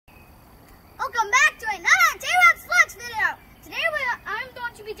welcome back to another T-Rexx Flex video. Today I'm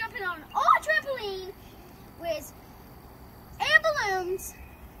going to be jumping on all trampoline with air balloons,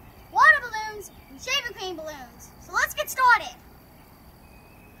 water balloons, and shaving cream balloons. So let's get started.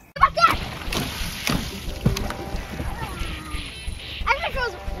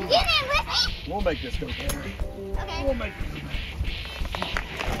 Girls, get in with me. We'll make this go better. Okay. We'll make this go better.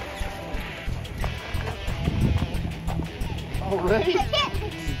 Already? Wait.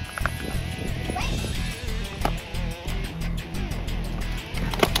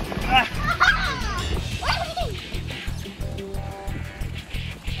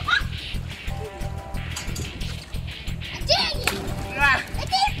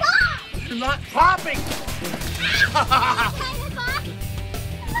 You're not popping!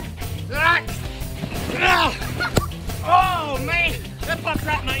 Oh man, that popped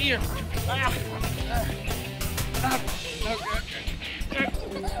right in my ear. Pop!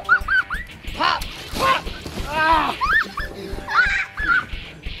 Pop!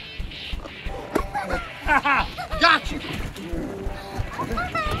 Got you!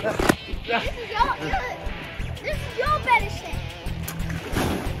 This is your better shit.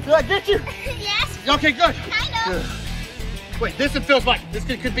 Did I get you? Yes. Okay, good. Kind of. Wait, this one feels like this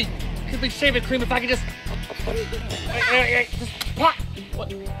could be shaving cream if I could just. Hey, just pop. What?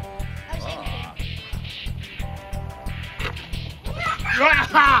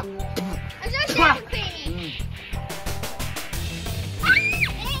 There's no shaving cream.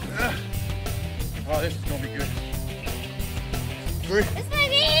 Oh, this is gonna be good. 3. This might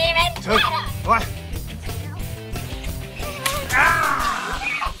be even 2. better. What?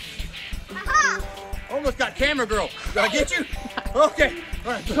 Almost got camera girl. Did I get you? Okay.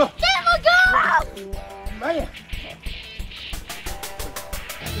 All right, go. Camera girl! Man.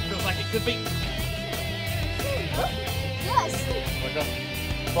 This feels like it could be. Yes. Like a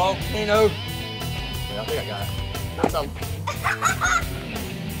volcano. Yeah, I think I got it. That's something.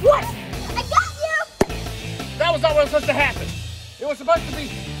 What? I got you! That was not what was supposed to happen. It was supposed to be.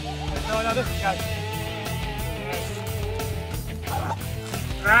 No, this is got it.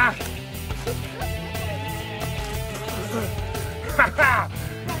 Ah.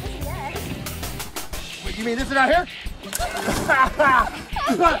 Wait, you mean this is out here?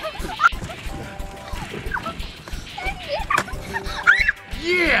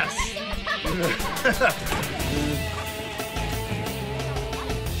 Yes!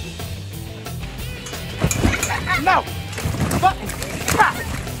 No!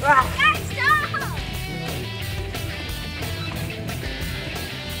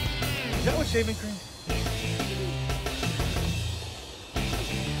 Is that what shaving cream?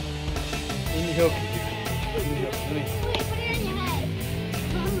 Let me help you. Let me help you. Wait, put it in your head.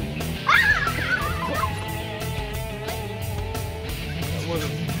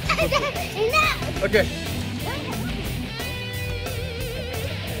 Enough! Okay.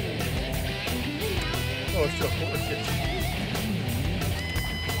 Oh, it's still cool.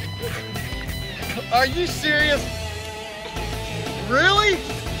 Are you serious? Really?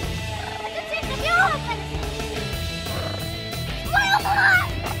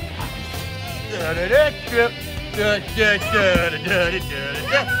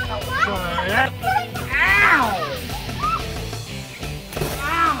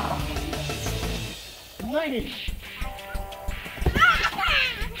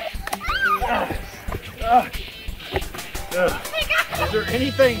 Is there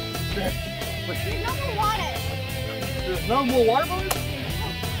anything? There's no more water. There's no more water balloons?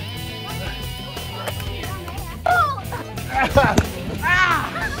 I thought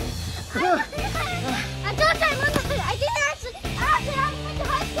I didn't actually. I went to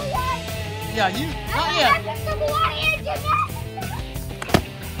high school yet. Yeah, you. I got some water in gymnastics.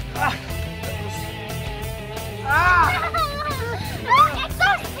 It's so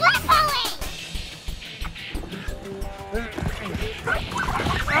slippery.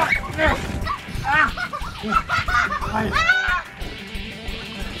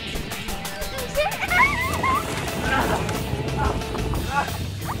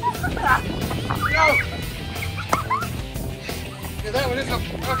 Yeah, that one is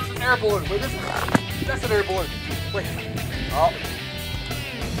that's an air balloon. Wait, that's an air balloon. Wait. Oh.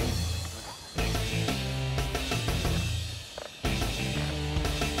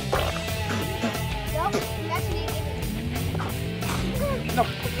 No.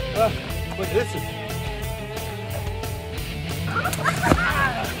 Wait, this is.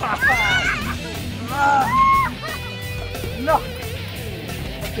 No.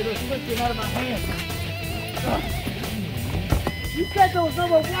 Okay, they're slipping out of my hand. You said there was no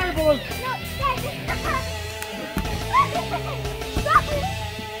more water balloons. No, Dad, stop it.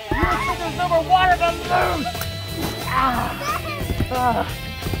 You said there there's no more water balloons.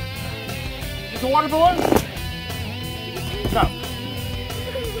 Is the water balloon? No.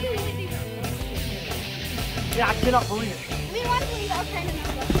 Yeah, I cannot believe it. We want to believe our friend and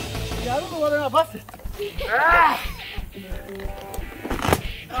Yeah, I don't know whether or not I busted.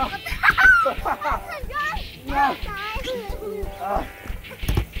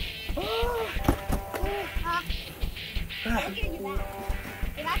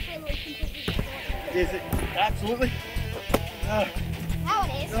 Is it? Absolutely. Now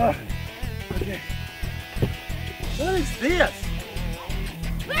it is. Okay. What is this?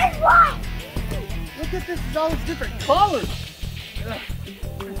 Where's what? Look at this, it's all these different colors.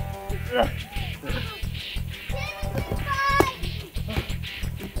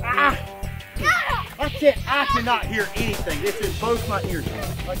 I cannot hear anything. It's in both my ears.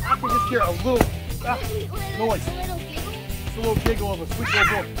 Like I can just hear a little noise. It's a little giggle of a sweet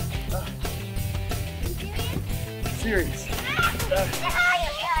little boy. Serious.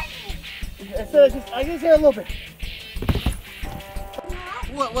 So I just hear a little bit.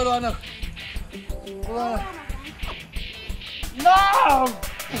 What do I know? No!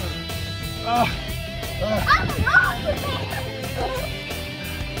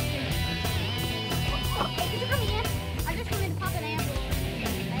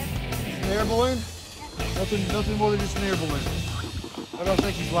 An air balloon? Nothing more than just an air balloon. I don't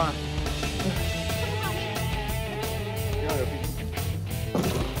think he's lying.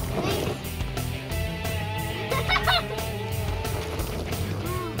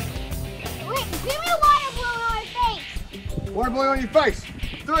 Wait, give me a water balloon on my face. Water balloon on your face.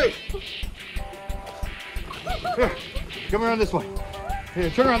 3. Here, come around this way. Here,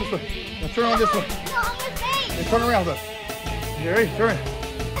 turn around this way. Now turn around this way. No, on my face. Here, turn around though. Here, ready? Turn around.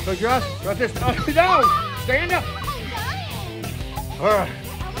 Close your eyes. Right this. Oh, no! Stand up. All right.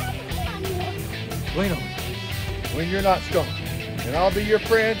 Lean on. When you're not strong. And I'll be your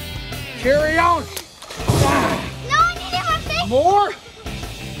friend. Carry on. No, I need it on my face. More?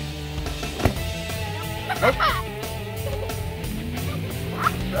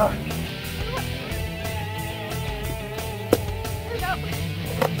 Nope.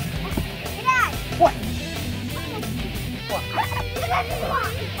 Dad. What? What?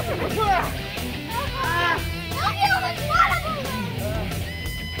 Don't you almost water balloon?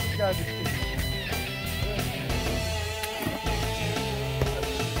 You gotta be kidding.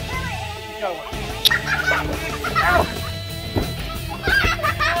 Go.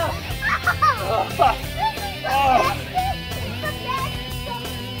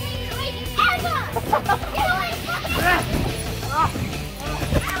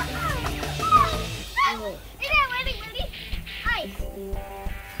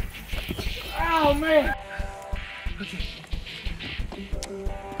 Oh man! Okay.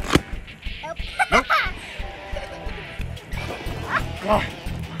 Nope. Oh.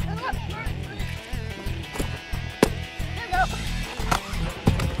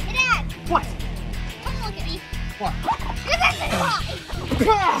 Hey, Dad. What? Come look at me. What? You're this is hot.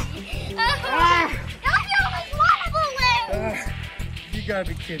 Don't you almost water balloon? You gotta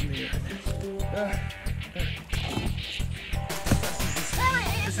be kidding me.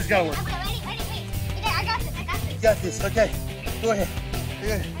 This has gotta work. Wait. Hey, Dad, I got this. You got this. Okay. Go ahead.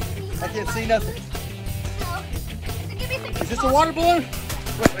 Good. I can't see nothing. So give me a second. Is this a water balloon?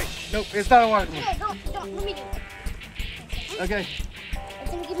 Wait. Nope, it's not a water balloon. Okay, don't. Let me do it. Okay.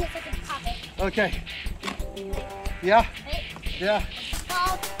 It's gonna give me a second to pop it. Okay. Yeah? Right? Yeah.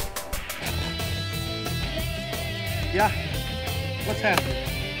 Ball. Yeah. What's happening?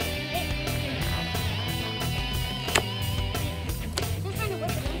 Just trying to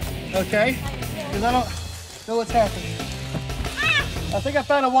whip it in. Okay. Because I don't know what's happening. I think I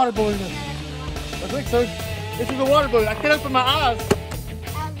found a water balloon. I think so. This is a water balloon. I can't open my eyes.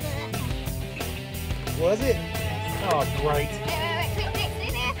 Was it? Oh, great. Wait,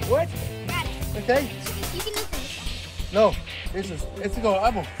 stay there. What? Got it. Okay. You can open this. No. It's going.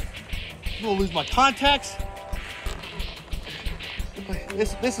 I'm gonna lose my contacts.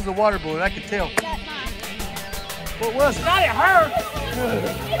 This is a water balloon. I can tell. That's mine. What was it? Not it hurt.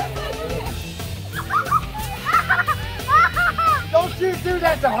 Don't you do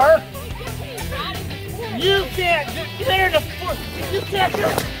that to her. You can't. You're the. You can't do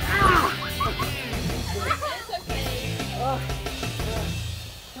it.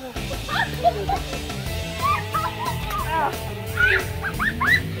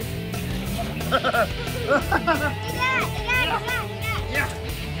 Yeah.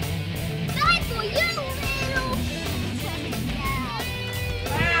 Time for you, little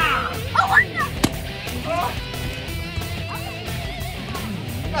Oh, what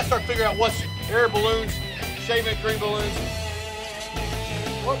the? gotta start figuring out what's air balloons, shaving cream balloons.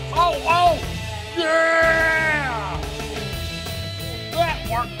 What? Oh! Yeah! That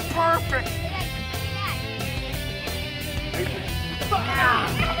worked perfect.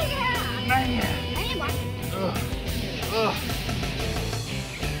 Man.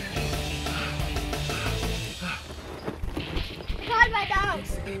 My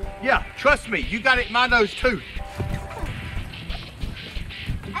nose. Yeah, trust me, you got it in my nose too.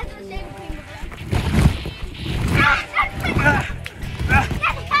 That's the shaving cream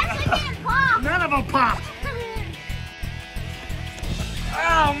balloon. None of them popped.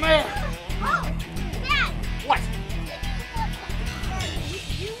 Oh man. Oh, Dad. What?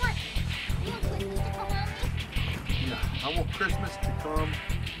 You want Christmas to come early? Yeah, I want Christmas to come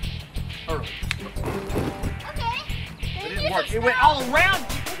early. Okay. It didn't work. It went all around.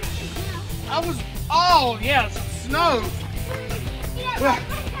 Oh yeah, some snow.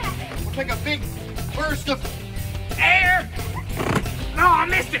 We'll take a big burst of air. No, I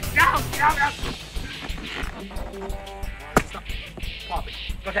missed it. No. Stop popping.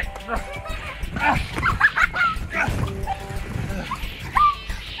 Okay. Oh,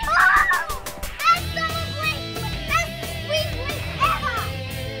 that's so great. That's the sweetest ever.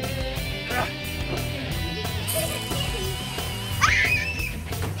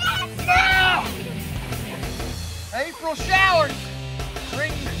 April showers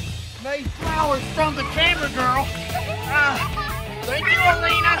bring May flowers from the camera girl. Thank you,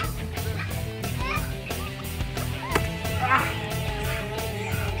 Alina.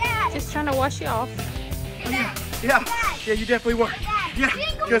 Just trying to wash you off. Yeah, you definitely were. Yeah,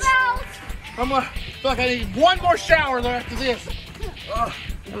 because I'm gonna feel like I need one more shower though after this.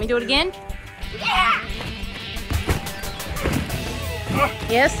 Let me do it again. Yeah.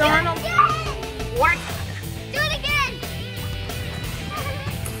 Yes, Arnold. What? Do it again.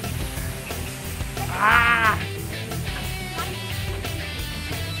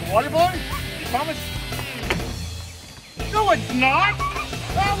 Water balloon? Promise? No, it's not.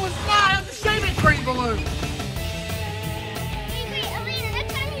 That was not. That was a shaving cream balloon. Wait, Alina,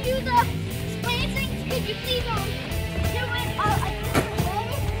 next time you do the spray things, could you please do it a different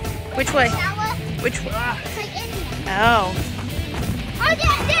way? Which way? Shower? Which way? It's like in here. Oh. Oh,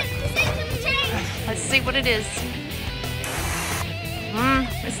 yeah, this thing's gonna change. Let's see what it is.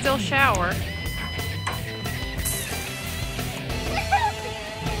 It's still shower.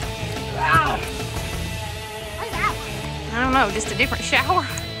 What's that one? I don't know, just a different shower.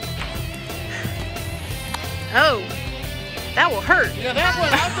 Oh, that will hurt. Yeah, that's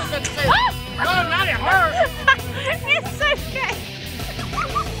what I was just about to say. No, not it hurt. It's okay.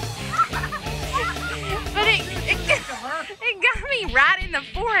 But it got me right in the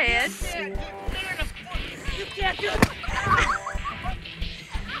forehead. You can't do it.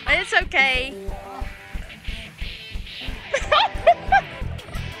 It's okay.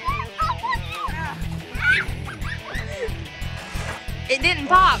 It didn't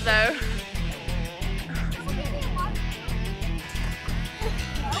pop though.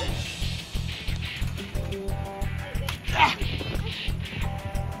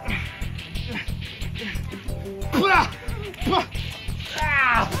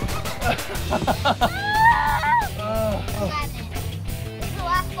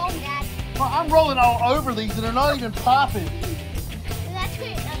 Well, I'm rolling all over these and they're not even popping. That's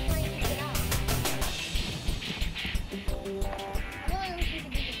great. That's why you pick it up. I really wish we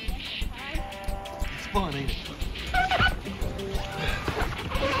could do this again sometime. It's fun, ain't it?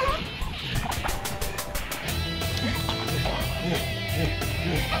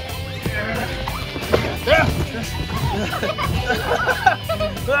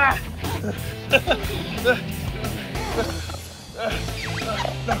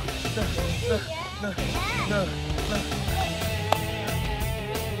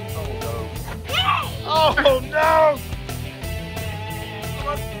 Oh no!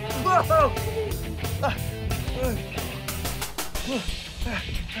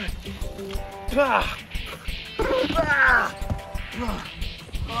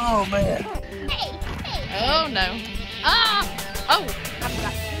 Oh man! Oh no. Ah! Oh! I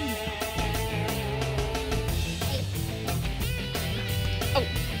forgot. Oh.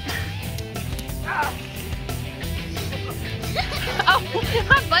 Oh,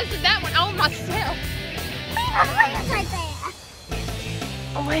 I busted that one on myself.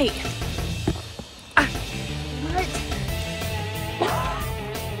 Oh wait. What?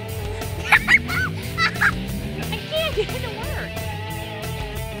 I can't get it to work.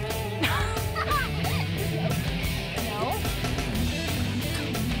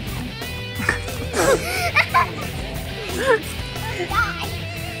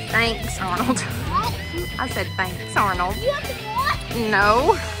 Thanks, Arnold. What? I said thanks, Arnold. You have to what?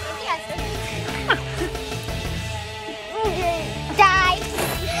 No. Yes. Die.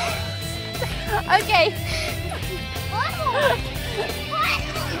 Okay. One more.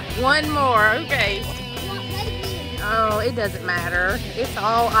 One more. Okay. Let it be. Oh, it doesn't matter. It's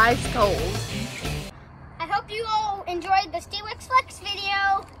all ice cold. I hope you all enjoyed this T-Rexx Flex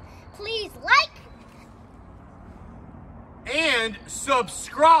video. Please like and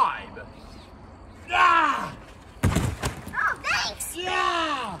subscribe. Ah! Oh, thanks!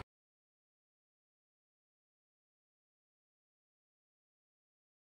 Yeah!